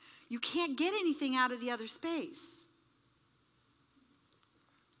space. You can't get anything out of the other space.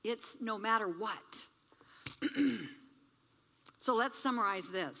 It's no matter what. So let's summarize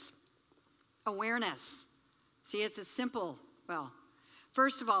this. Awareness. See, it's as simple. Well,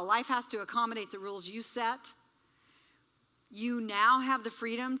 first of all, life has to accommodate the rules you set. You now have the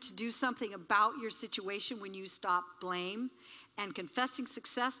freedom to do something about your situation when you stop blame. And confessing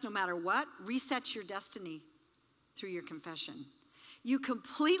success, no matter what, resets your destiny through your confession. You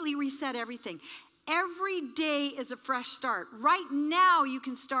completely reset everything. Every day is a fresh start. Right now, you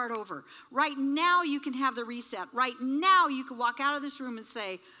can start over. Right now, you can have the reset. Right now, you can walk out of this room and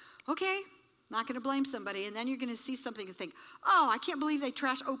say, okay, not going to blame somebody. And then you're going to see something and think, oh, I can't believe they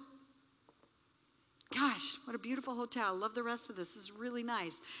trashed. Oh, gosh, what a beautiful hotel. I love the rest of this. This is really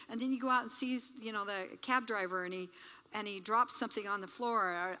nice. And then you go out and see, the cab driver, and he drops something on the floor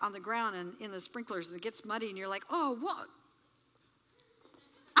or on the ground and in the sprinklers, and it gets muddy, and you're like, oh, what?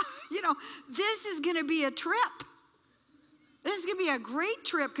 This is going to be a trip. This is going to be a great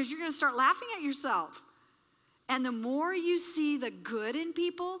trip because you're going to start laughing at yourself. And the more you see the good in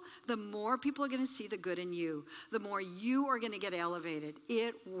people, the more people are going to see the good in you. The more you are going to get elevated.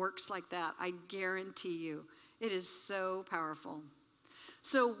 It works like that. I guarantee you. It is so powerful.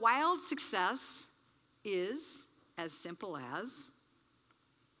 So wild success is as simple as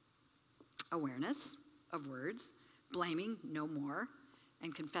awareness of words, blaming no more,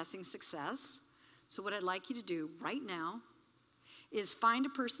 and confessing success. So what I'd like you to do right now is find a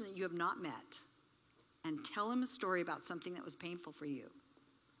person that you have not met and tell them a story about something that was painful for you.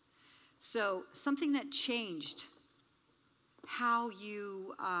 So something that changed how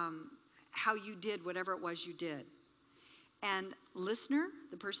you did whatever it was you did. And listener,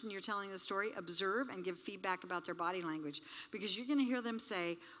 the person you're telling the story, observe and give feedback about their body language. Because you're going to hear them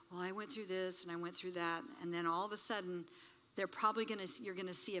say, well, I went through this and I went through that. And then all of a sudden, you're going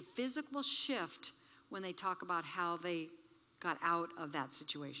to see a physical shift when they talk about how they got out of that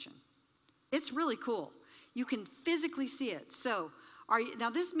situation. It's really cool. You can physically see it. So, now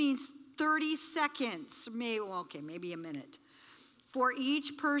this means 30 seconds, maybe a minute, for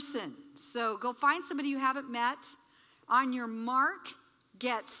each person. So go find somebody you haven't met. On your mark,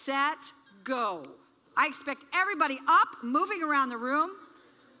 get set, go. I expect everybody up, moving around the room.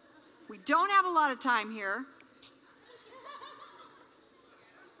 We don't have a lot of time here.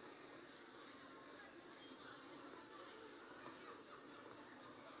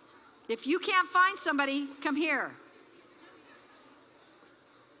 If you can't find somebody, come here.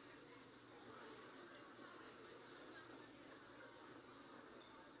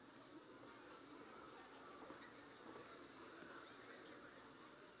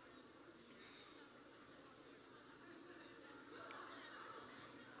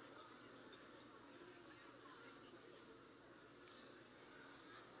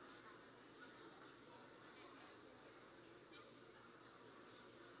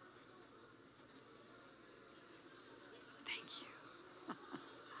 Thank you.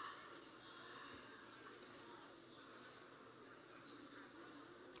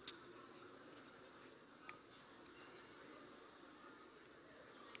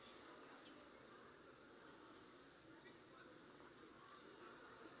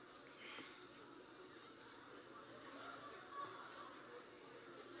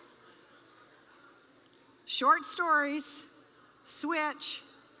 Short stories, switch.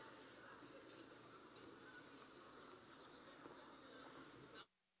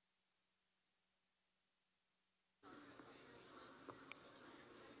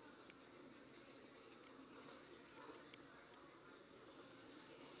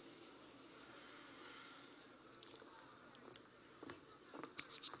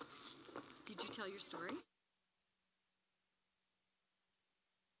 Did you tell your story?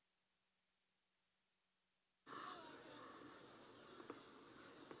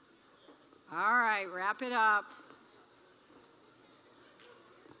 All right, wrap it up.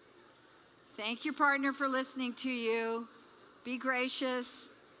 Thank your partner for listening to you. Be gracious.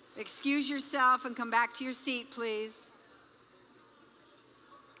 Excuse yourself and come back to your seat, please.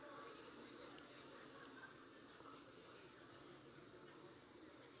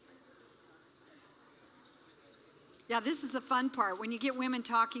 Yeah, this is the fun part. When you get women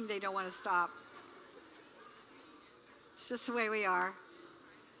talking, they don't want to stop. It's just the way we are.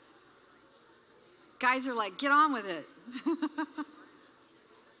 Guys are like, get on with it.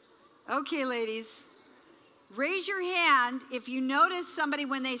 Okay, ladies. Raise your hand if you noticed somebody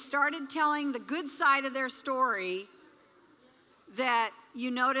when they started telling the good side of their story that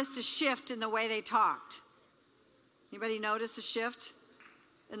you noticed a shift in the way they talked. Anybody notice a shift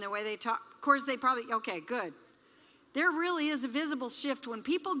in the way they talk? Of course, they probably, okay, good. There really is a visible shift. When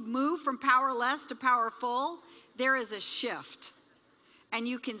people move from powerless to powerful, there is a shift. And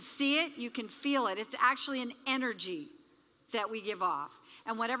you can see it, you can feel it. It's actually an energy that we give off.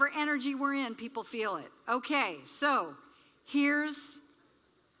 And whatever energy we're in, people feel it. Okay, so here's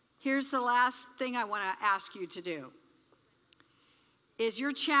the last thing I want to ask you to do. Is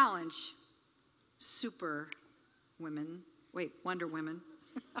your challenge Wonder Women.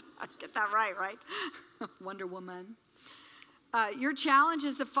 Get that right? Wonder Woman. Your challenge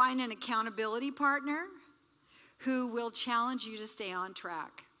is to find an accountability partner who will challenge you to stay on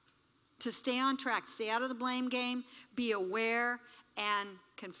track. To stay on track, stay out of the blame game, be aware, and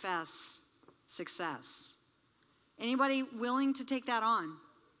confess success. Anybody willing to take that on?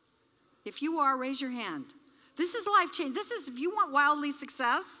 If you are, raise your hand. This is life change. This is, if you want wildly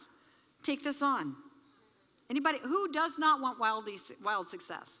success, take this on. Anybody who does not want wild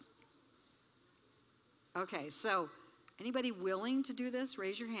success? Okay, so anybody willing to do this?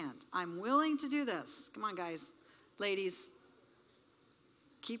 Raise your hand. I'm willing to do this. Come on, guys, ladies.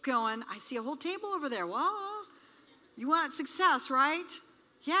 Keep going. I see a whole table over there. Well, you want success, right?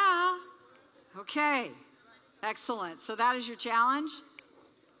 Yeah. Okay. Excellent. So that is your challenge.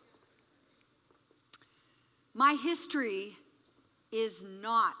 My history is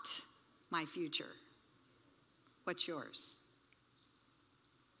not my future. What's yours?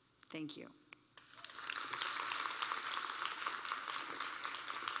 Thank you.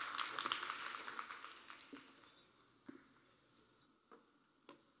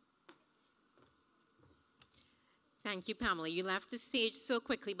 Thank you, Pamela. You left the stage so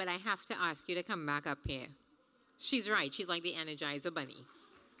quickly, but I have to ask you to come back up here. She's right. She's like the Energizer Bunny.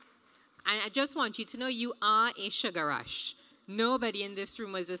 And I just want you to know you are a sugar rush. Nobody in this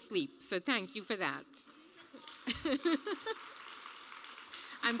room was asleep, so thank you for that.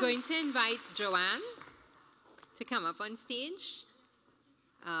 I'm going to invite Joanne to come up on stage.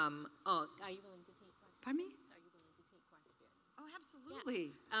 Are you willing to take questions? Pardon me? Are you willing to take questions? Oh,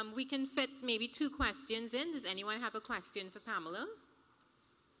 absolutely. Yeah. We can fit maybe 2 questions in. Does anyone have a question for Pamela?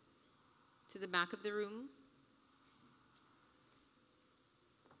 To the back of the room.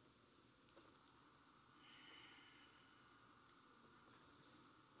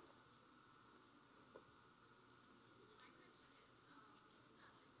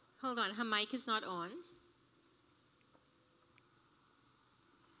 Hold on, her mic is not on.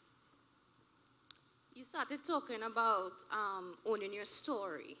 You started talking about owning your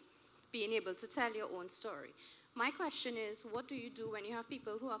story, being able to tell your own story. My question is, what do you do when you have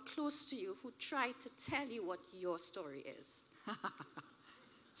people who are close to you who try to tell you what your story is?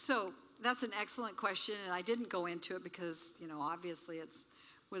 So that's an excellent question, and I didn't go into it because, obviously it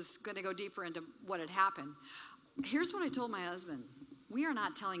was going to go deeper into what had happened. Here's what I told my husband. We are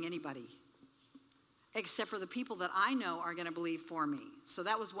not telling anybody, except for the people that I know are going to believe for me. So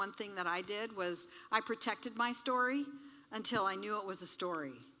that was one thing that I did, was I protected my story until I knew it was a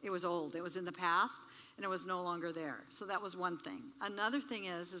story. It was old. It was in the past, and it was no longer there. So that was one thing. Another thing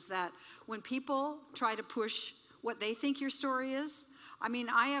is that when people try to push what they think your story is,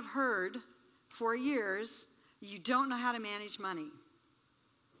 I have heard for years, you don't know how to manage money.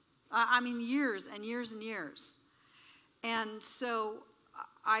 Years and years and years. And so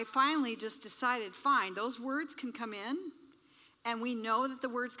I finally just decided, fine, those words can come in, and we know that the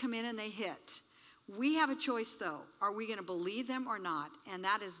words come in and they hit. We have a choice, though. Are we going to believe them or not? And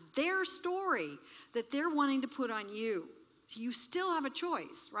that is their story that they're wanting to put on you. You still have a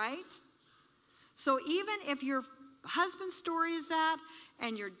choice, right? So even if your husband's story is that,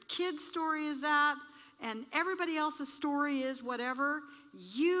 and your kid's story is that, and everybody else's story is whatever,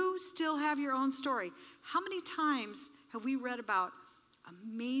 you still have your own story. How many times have we read about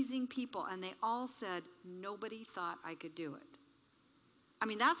amazing people and they all said, nobody thought I could do it?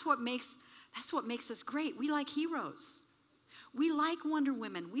 That's what makes us great. We like heroes. We like Wonder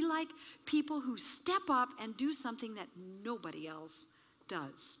Women. We like people who step up and do something that nobody else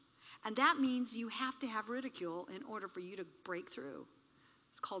does. And that means you have to have ridicule in order for you to break through.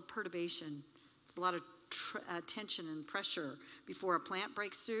 It's called perturbation. It's a lot of tension and pressure before a plant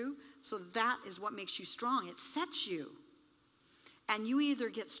breaks through. So that is what makes you strong. It sets you. And you either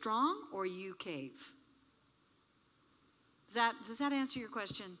get strong or you cave. Does that answer your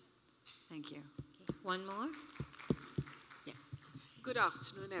question? Thank you. Okay. One more? Yes. Good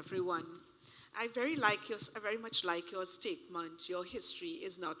afternoon, everyone. I very much like your statement, your history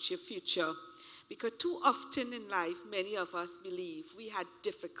is not your future. Because too often in life, many of us believe we had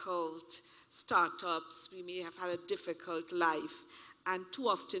difficult startups, we may have had a difficult life, and too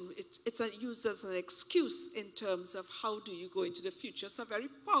often it's used as an excuse in terms of how do you go into the future. It's a very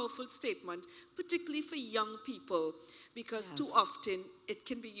powerful statement, particularly for young people, because Yes. too often it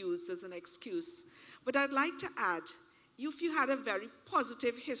can be used as an excuse. But I'd like to add, if you had a very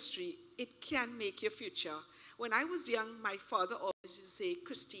positive history, it can make your future. When I was young, my father always used to say,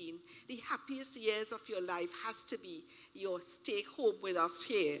 Christine, the happiest years of your life has to be your stay home with us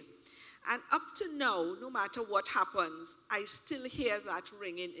here. And up to now, no matter what happens, I still hear that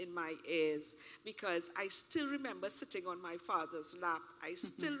ringing in my ears because I still remember sitting on my father's lap. I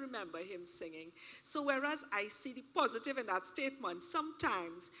still remember him singing. So whereas I see the positive in that statement,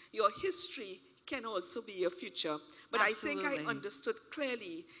 sometimes your history can also be your future. But Absolutely. I think I understood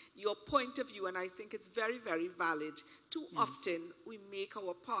clearly your point of view, and I think it's very, very valid. Too often we make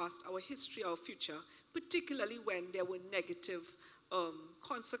our past, our history, our future, particularly when there were negative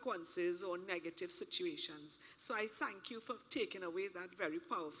consequences or negative situations. So I thank you for taking away that very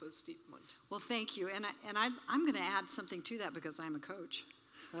powerful statement. Well, thank you. And I'm going to add something to that because I'm a coach.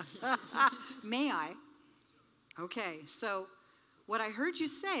 May I? Okay, so what I heard you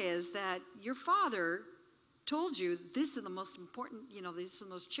say is that your father told you this is the most important, these are the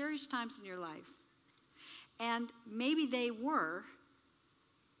most cherished times in your life. And maybe they were,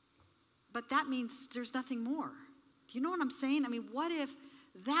 but that means there's nothing more. Do you know what I'm saying? I mean, what if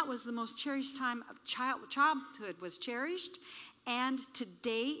that was the most cherished time of childhood was cherished, and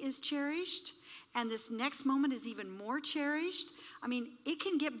today is cherished, and this next moment is even more cherished? I mean, it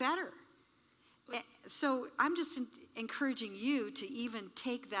can get better. So I'm just encouraging you to even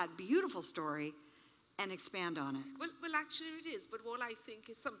take that beautiful story and expand on it. Well, actually it is. But what I think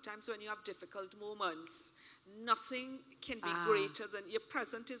is sometimes when you have difficult moments, nothing can be greater than your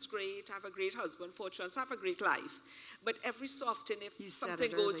present is great. I have a great husband, 4 children, have a great life. But every so often, if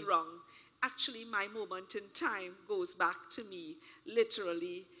something goes wrong, actually my moment in time goes back to me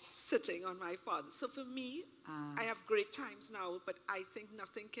literally sitting on my father. So for me, I have great times now, but I think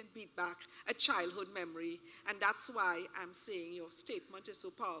nothing can beat back a childhood memory. And that's why I'm saying your statement is so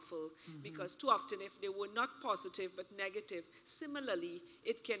powerful, because too often if they were not positive but negative, similarly,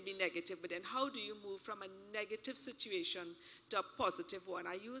 it can be negative. But then how do you move from a negative situation to a positive one?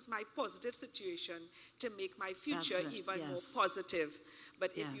 I use my positive situation to make my future even more positive.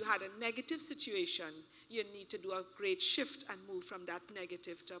 But if you had a negative situation, you need to do a great shift and move from that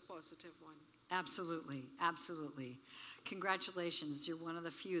negative to a positive one. Absolutely, absolutely. Congratulations. You're one of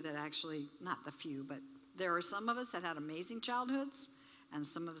the few that actually, not the few, but there are some of us that had amazing childhoods and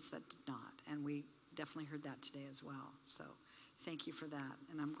some of us that did not. And we definitely heard that today as well. So thank you for that,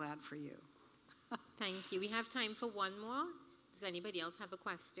 and I'm glad for you. Thank you. We have time for one more. Does anybody else have a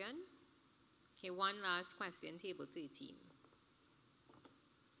question? Okay, one last question, table 13.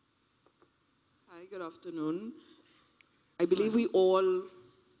 Hi, good afternoon. I believe we all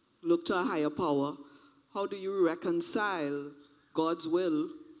look to a higher power. How do you reconcile God's will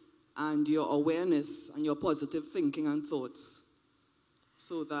and your awareness and your positive thinking and thoughts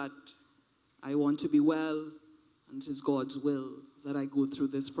so that I want to be well and it is God's will that I go through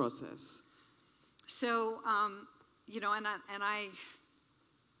this process? So,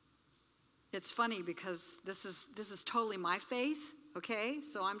 it's funny because this is totally my faith, okay?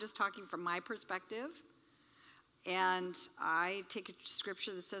 So I'm just talking from my perspective. And I take a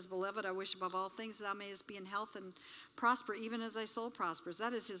scripture that says, "Beloved, I wish above all things that thou mayest be in health and prosper, even as thy soul prospers."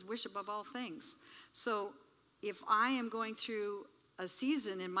 That is his wish above all things. So if I am going through a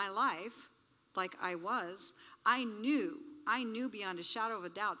season in my life, like I was, I knew beyond a shadow of a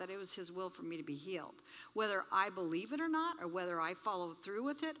doubt that it was his will for me to be healed. Whether I believe it or not, or whether I follow through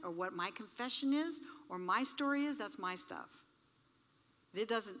with it, or what my confession is, or my story is, that's my stuff.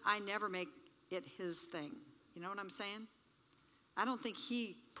 I never make it his thing. You know what I'm saying? I don't think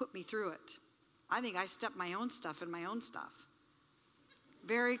he put me through it. I think I stepped my own stuff in my own stuff.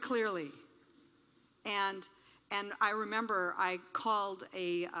 Very clearly. And I remember I called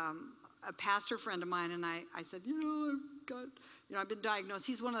a pastor friend of mine, and I said, I've been diagnosed.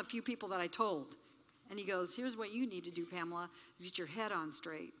 He's one of the few people that I told. And he goes, "Here's what you need to do, Pamela, is get your head on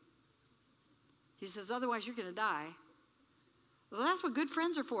straight." He says, "Otherwise you're going to die." Well, that's what good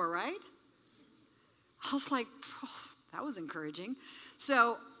friends are for, right? I was like, that was encouraging.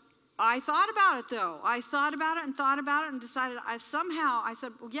 So I thought about it, though. I thought about it and decided I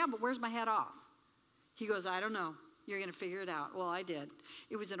said, "Well, yeah, but where's my head off?" He goes, "I don't know. You're going to figure it out." Well, I did.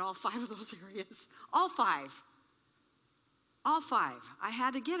 It was in all 5 of those areas. All 5. All 5. I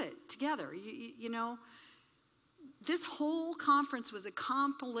had to get it together. This whole conference was a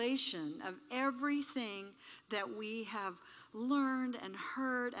compilation of everything that we have learned and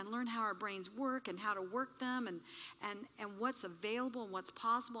heard, and learned how our brains work and how to work them, and what's available and what's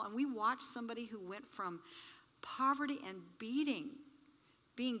possible. And we watched somebody who went from poverty and being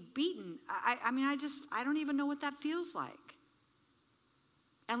beaten. I don't even know what that feels like.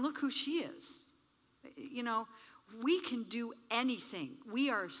 And look who she is. We can do anything. We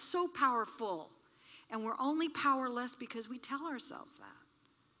are so powerful, and we're only powerless because we tell ourselves that.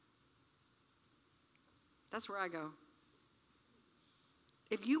 That's where I go.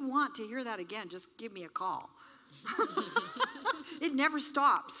 If you want to hear that again, just give me a call. It never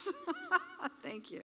stops. Thank you.